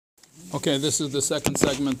Okay, this is the second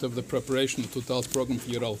segment of the preparation of 2000 program for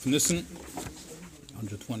Yer Alef Nissen,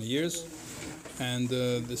 120 years. And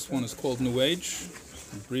this one is called New Age.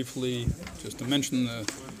 Briefly, just to mention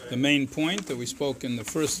the main point that we spoke in the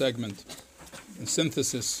first segment, in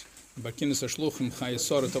synthesis, about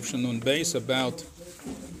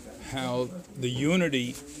how the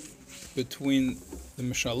unity between the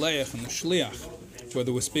Mishaleach and the Shliach,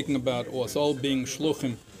 whether we're speaking about us all being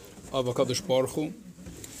Shluchim of HaKadosh Baruch Hu,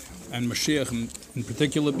 and Moshiach in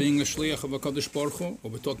particular being a Shliach of HaKadosh Baruch Hu, or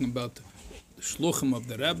we're talking about the Shluchim of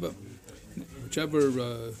the Rebbe, whichever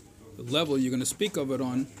level you're going to speak of it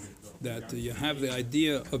on, that you have the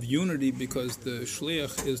idea of unity because the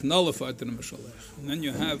Shliach is nullified to the Mishalech. And then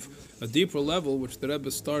you have a deeper level, which the Rebbe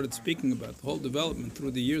started speaking about, the whole development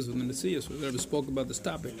through the years of the Nesius, where the Rebbe spoke about this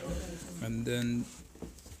topic. And then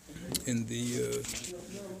in the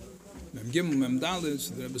Mem Gimel, Mem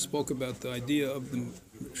Dalet, the Rebbe spoke about the idea of the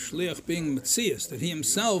Shliach being Metzias, that he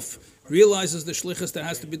himself realizes the shlichus that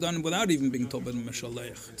has to be done without even being told by the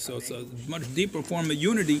Meshalech. So it's a much deeper form of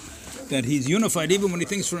unity, that he's unified even when he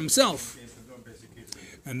thinks for himself.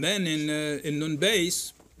 And then in Nun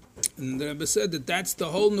Beis, and the Rebbe said that that's the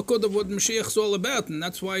whole nukud of what Moshiach is all about, and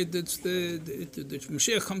that's why the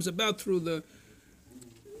Moshiach comes about through the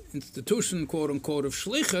institution, quote unquote, of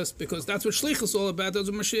shlichus, because that's what shlichus is all about,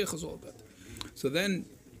 that's what Moshiach is all about. So then,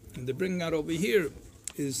 and the bringing out over here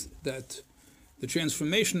is that the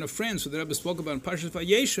transformation of France, that the Rebbe spoke about in Parshas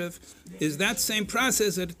Vayeshev, is that same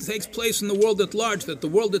process that takes place in the world at large, that the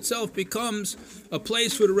world itself becomes a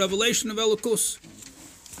place for the revelation of Elokus.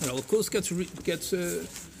 And Elokus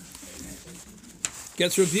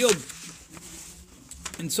gets revealed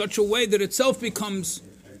in such a way that itself becomes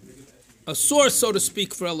a source, so to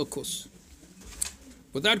speak, for Elokus,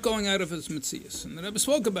 without going out of its Metzias. And the Rebbe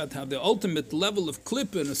spoke about how the ultimate level of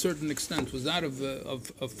Klippe, in a certain extent, was that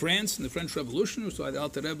of France and the French Revolution, so the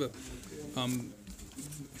Alter Rebbe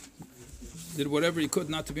did whatever he could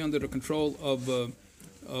not to be under the control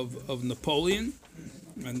of Napoleon.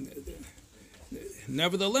 And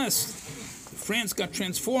nevertheless, France got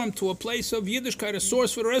transformed to a place of Yiddishkeit, a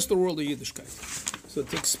source for the rest of the world of Yiddishkeit. So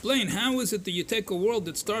to explain, how is it that you take a world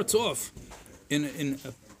that starts off in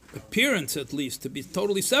appearance, at least, to be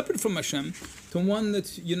totally separate from Hashem, to one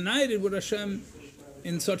that's united with Hashem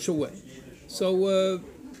in such a way. So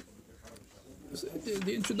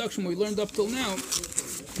the introduction we learned up till now,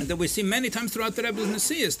 and that we see many times throughout the Rebbe's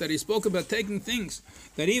Nesius, that he spoke about taking things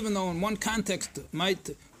that even though in one context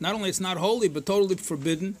might, not only it's not holy, but totally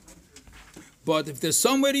forbidden, but if there's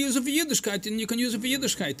some way to use it for Yiddishkeit, then you can use it for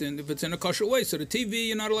Yiddishkeit, and if it's in a kosher way. So the TV,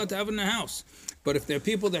 you're not allowed to have it in the house. But if there are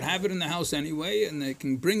people that have it in the house anyway, and they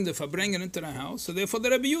can bring the Fabrengen into the house, so therefore the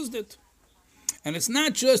Rebbe used it. And it's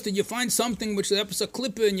not just that you find something which is a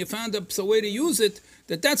clipper and you found a way to use it,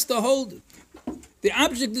 that's the whole... The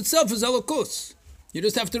object itself is Elokus. You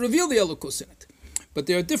just have to reveal the Elokus in it. But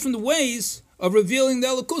there are different ways of revealing the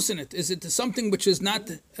Elokus in it. Is it something which is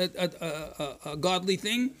not a godly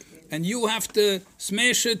thing, and you have to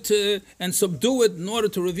smash it and subdue it in order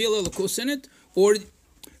to reveal Elokus in it? Or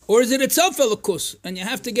is it itself Elokus, and you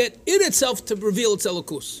have to get it itself to reveal its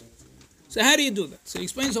Elokus? So how do you do that? So he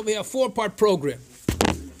explains over here a 4-part program,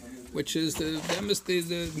 which is the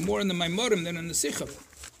more in the Maimorim than in the Sikha.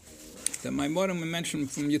 The Maimorim we mentioned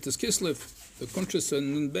from Yitas Kislev, the Kunshas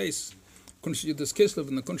and Nun Beis, Kunshas Yitas Kislev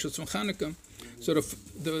and the Kunshas from Chanukah. So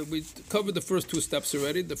we covered the first 2 steps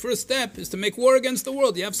already. The first step is to make war against the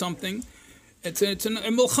world. You have something, it's a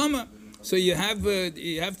milchama. So you have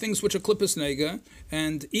things which are klippus nega,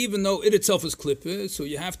 and even though it itself is klippus, so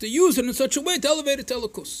you have to use it in such a way to elevate it to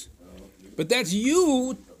elokus. But that's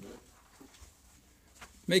you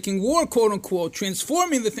making war, quote unquote,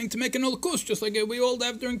 transforming the thing to make an elokus, just like we all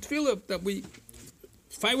have during tefillah, that we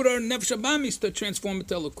fight with our nefesh abamis to transform it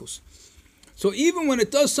to elokus. So even when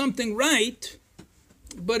it does something right,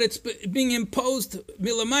 but it's being imposed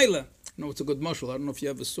milamaila. You know, it's a good mashal. I don't know if you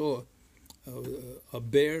ever saw a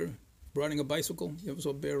bear riding a bicycle. You ever saw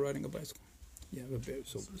a bear riding a bicycle? Yeah, a bear.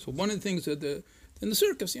 So one of the things that in the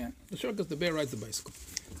circus, the bear rides the bicycle.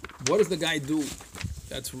 What does the guy do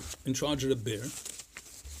that's in charge of the bear?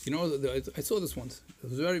 You know, I saw this once. It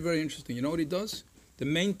was very, very interesting. You know what he does? The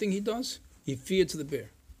main thing he does, he feeds the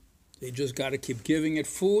bear. You just got to keep giving it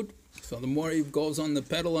food. So the more he goes on the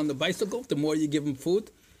pedal on the bicycle, the more you give him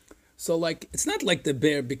food. So it's not like the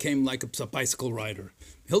bear became like a bicycle rider.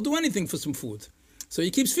 He'll do anything for some food. So he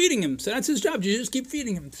keeps feeding him. So that's his job. You just keep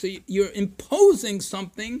feeding him. So you're imposing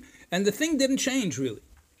something, and the thing didn't change, really.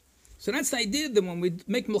 So that's the idea that when we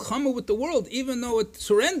make milchama with the world, even though it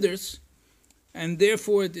surrenders, and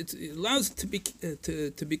therefore it allows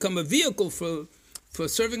it to become a vehicle for for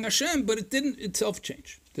serving Hashem, but it didn't itself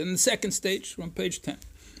change. Then the second stage, on page 10,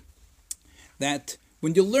 that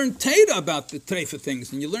when you learn Teda about the treifa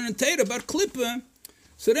things, and you learn Teda about Klippa,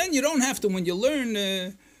 so then you don't have to, when you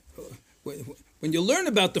learn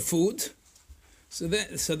about the food, so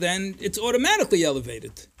then it's automatically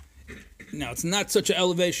elevated. Now, it's not such an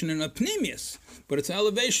elevation in a pneumius, but it's an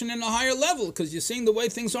elevation in a higher level, because you're seeing the way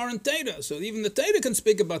things are in Teda. So even the Teda can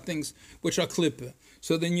speak about things which are Klippa.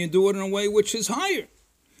 So then you do it in a way which is higher,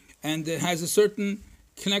 and it has a certain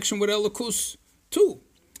connection with Elokus too.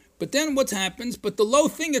 But then what happens? But the low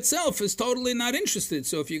thing itself is totally not interested.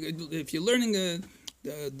 So if you're learning the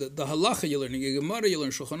halacha, you're learning a Gemara, you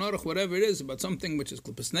learn Shulchan Aruch, whatever it is, about something which is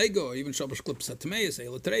Klippas Nego, or even Shabbos Klippas HaTmeis,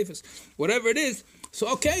 Eila Treifas, whatever it is. So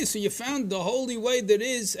okay, so you found the holy way that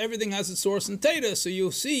is, everything has its source in Teda, so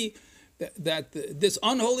you'll see that this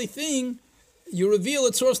unholy thing, you reveal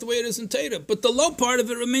its source the way it is in Teda. But the low part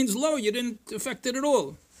of it remains low, you didn't affect it at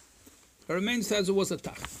all. It remains as it was a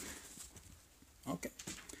Tach. Okay.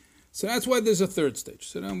 So that's why there's a third stage.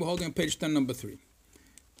 So now we're holding on page 10, number 3.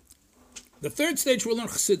 The third stage, we'll learn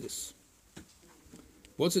Chassidus.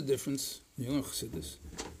 What's the difference? You learn Chassidus.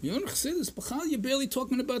 B'chal, you're barely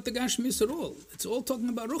talking about the Gashmis at all. It's all talking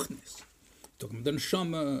about Ruchnis. You're talking about the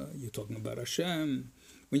Neshama, you're talking about Hashem.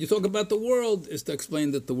 When you talk about the world, it's to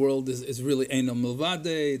explain that the world is really Eino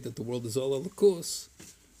Milvade, that the world is all Elokus.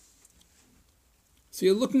 So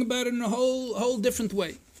you're looking about it in a whole different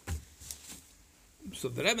way. So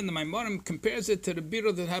the Rebbe in the Maimorim compares it to the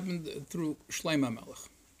bira that happened through Shlomo HaMelech.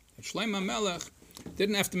 Shlomo HaMelech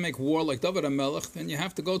didn't have to make war like David HaMelech. Then you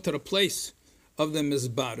have to go to the place of the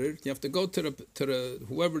Mizbarer. You have to go to the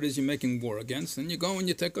whoever it is you're making war against. And you go and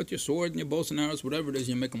you take out your sword and your bows and arrows, whatever it is,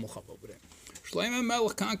 you make a mulchava over there. Shlomo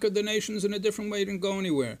HaMelech conquered the nations in a different way. He didn't go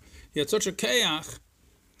anywhere. He had such a kayach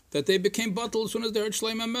that they became bottle as soon as they heard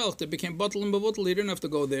Shlomo HaMelech. They became bottle and bavutl. He didn't have to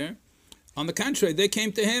go there. On the contrary, they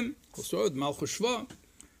came to him,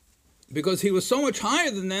 because he was so much higher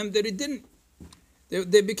than them that he didn't.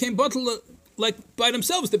 They became bottle, like by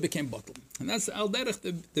themselves they became bottle. And that's al derech,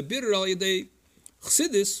 the bitter al yedei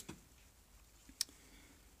chassidus.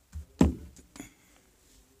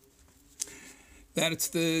 That's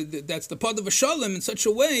the part of a shalom in such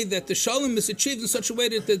a way that the shalom is achieved in such a way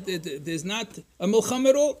that there's not a milcham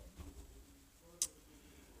at all.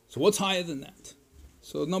 So what's higher than that?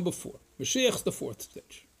 So number 4. Moshiach is the 4th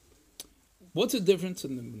stage. What's the difference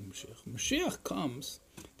in the Moshiach? Moshiach comes,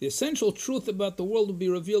 the essential truth about the world will be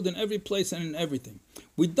revealed in every place and in everything.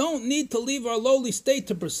 We don't need to leave our lowly state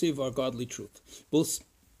to perceive our godly truth.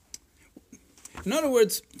 In other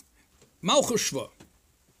words, Malchus Shva.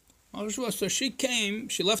 So she came,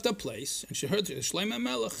 she left her place, and she heard Shlomo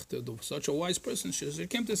HaMelech, such a wise person, she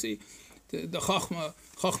came to see the Chachma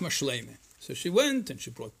Shlomo. So she went and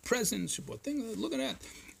she brought presents, she brought things. Look at that.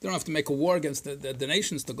 They don't have to make a war against the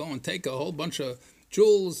nations to go and take a whole bunch of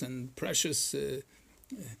jewels and precious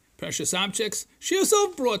objects. She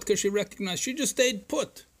herself brought because she recognized. She just stayed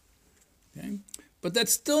put. Okay? But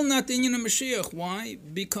that's still not the Inyan of Mashiach. Why?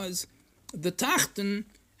 Because the Tachten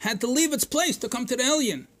had to leave its place to come to the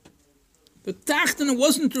Elyon. The Tachten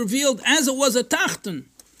wasn't revealed as it was a Tachten.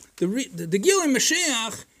 The Gilui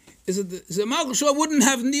Mashiach is a Malchus Shua wouldn't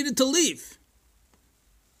have needed to leave.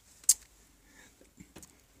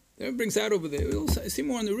 That brings out over there. We'll see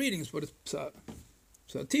more in the readings, but it's so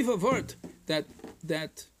tifa vart that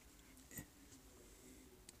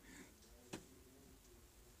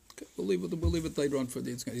okay, we'll leave it later on for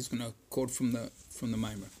the. He's going to quote from the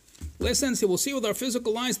Maimer. Last sentence here, we'll see with our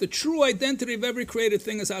physical eyes the true identity of every created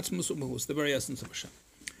thing is Atzmus U'Mahus, the very essence of Hashem.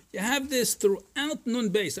 You have this throughout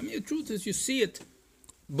Nun Beis. I mean, the truth is you see it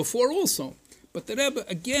before also, but the Rebbe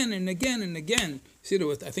again and again and again. See there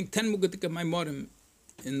with I think 10 Mugadik of Maimorim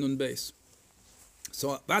in Nun Beis.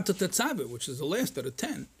 So Atat Tetzaveh, which is the last of the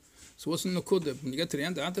 10. So what's in the Kudah? When you get to the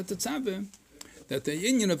end of Atat Tetzaveh, that the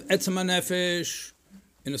union of Etzem HaNefesh,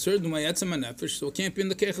 in a certain way, Etzem HaNefesh, so it can't be in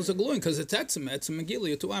the Keiches HaGluim, because it's Etzem and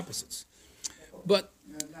Gili are two opposites. But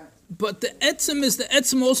the Etzem is the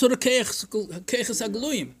Etzem also the Keiches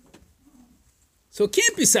HaGluim. So it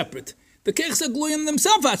can't be separate. The Keiches HaGluim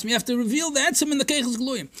themselves, you have to reveal the Etzem and the Keiches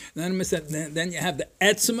HaGluim. Then you have the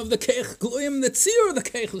Etzem of the Keiches HaGluim, the Tzir of the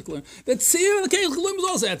Keiches HaGluim. The Tzir of the Keiches HaGluim is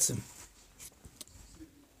also Etzem.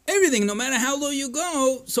 Everything, no matter how low you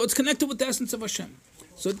go, so it's connected with the essence of Hashem.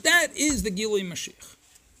 So that is the Gilui Mashiach.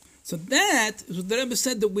 So that is what the Rebbe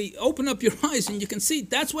said, that we open up your eyes and you can see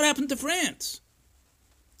that's what happened to France.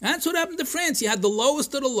 That's what happened to France. You had the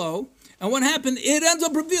lowest of the low, and what happened? It ends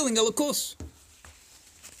up revealing Elokus.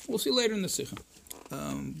 We'll see later in the Sikha.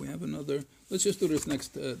 We have another Let's just do this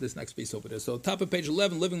next piece over there. So top of page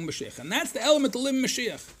 11, living Moshiach. And that's the element of living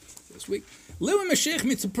Moshiach this week. Living Moshiach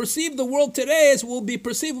means to perceive the world today as will be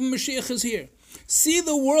perceived when Moshiach is here. See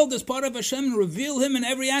the world as part of Hashem and reveal Him in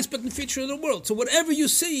every aspect and feature of the world. So whatever you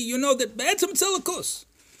see, you know that that's Tzelakus.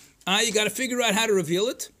 You got to figure out how to reveal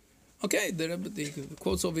it. Okay, the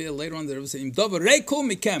quotes over here later on, there was saying, Davar Reiku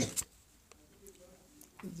Mikem.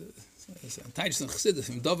 If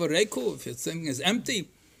the thing is empty,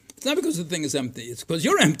 it's not because the thing is empty. It's because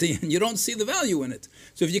you're empty and you don't see the value in it.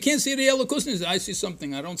 So if you can't see the elokus, I see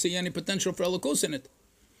something. I don't see any potential for elokus in it.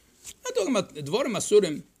 I'm talking about dvarim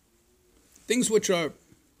asurim, things which are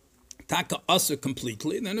taka asa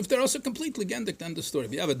completely. Then if they're asa completely, again, the end of the story.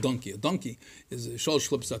 If you have a donkey is a shol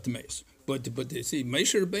shlips at the mace. But you see,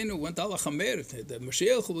 Moshe Rabbeinu went al chamer. The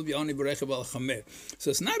Moshiach will be only berechev al chamer.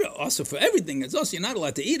 So it's not asa for everything. It's asa. You're not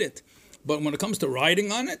allowed to eat it. But when it comes to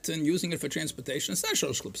riding on it and using it for transportation, it's not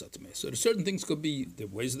shol shlips at the mace. So there's certain things could be the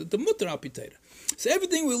ways that the mutter al pitera. So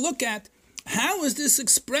everything we look at, how is this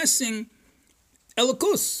expressing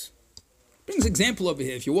elokus? Brings an example over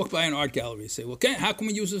here. If you walk by an art gallery, you say, well, okay, how can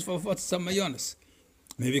we use this for Vatzam Mayonis?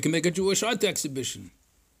 Maybe you can make a Jewish art exhibition.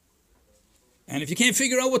 And if you can't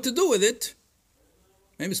figure out what to do with it,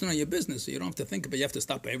 maybe it's not your business. So you don't have to think about it. You have to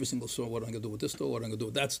stop by every single store. What am I going to do with this store? What am I going to do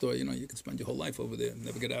with that store? You know, you can spend your whole life over there and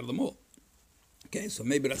never get out of the mall. Okay, so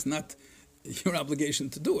maybe that's not your obligation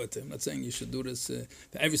to do it. I'm not saying you should do this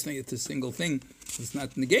for everything. It's a single thing. It's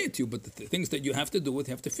not negated to you, but the things that you have to do it,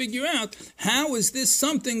 you have to figure out how is this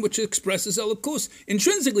something which expresses elokus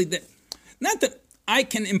intrinsically. That not that I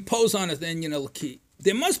can impose on it. Then key.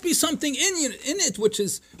 There must be something in it which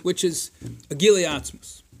is a gilei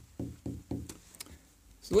atzmus.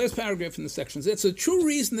 So the last paragraph in the sections. It's a true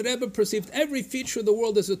reason that Rebbe perceived every feature of the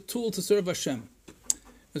world as a tool to serve Hashem.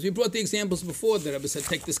 As we brought the examples before, that Rebbe said,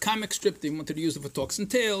 take this comic strip, they wanted to use it for talks and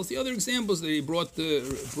tales. The other examples that he brought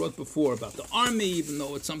before about the army, even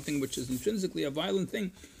though it's something which is intrinsically a violent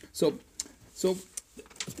thing. So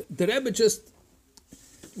the Rebbe just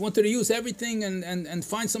wanted to use everything and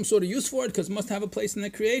find some sort of use for it because it must have a place in the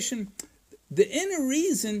creation. The inner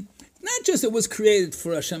reason, not just it was created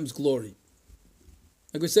for Hashem's glory.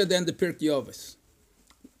 Like we said at the end of Pirkei Avos.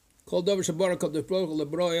 Kol davar shebarach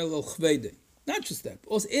lebro el chveidei. Not just that.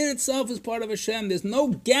 Also, it itself is part of Hashem. There's no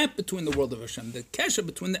gap between the world of Hashem. The kesher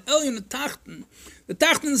between the Elyon and the Tachten. The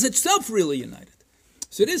Tachten is itself really united.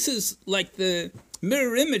 So this is like the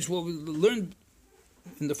mirror image, what we learned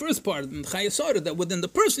in the first part, in Chayesara, that within the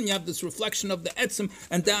person you have this reflection of the Etzem,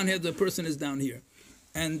 and down here the person is down here.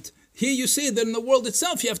 And here you see that in the world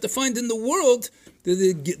itself, you have to find in the world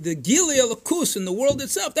the Gilei Elokus in the world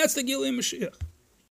itself. That's the Gilei Mashiach.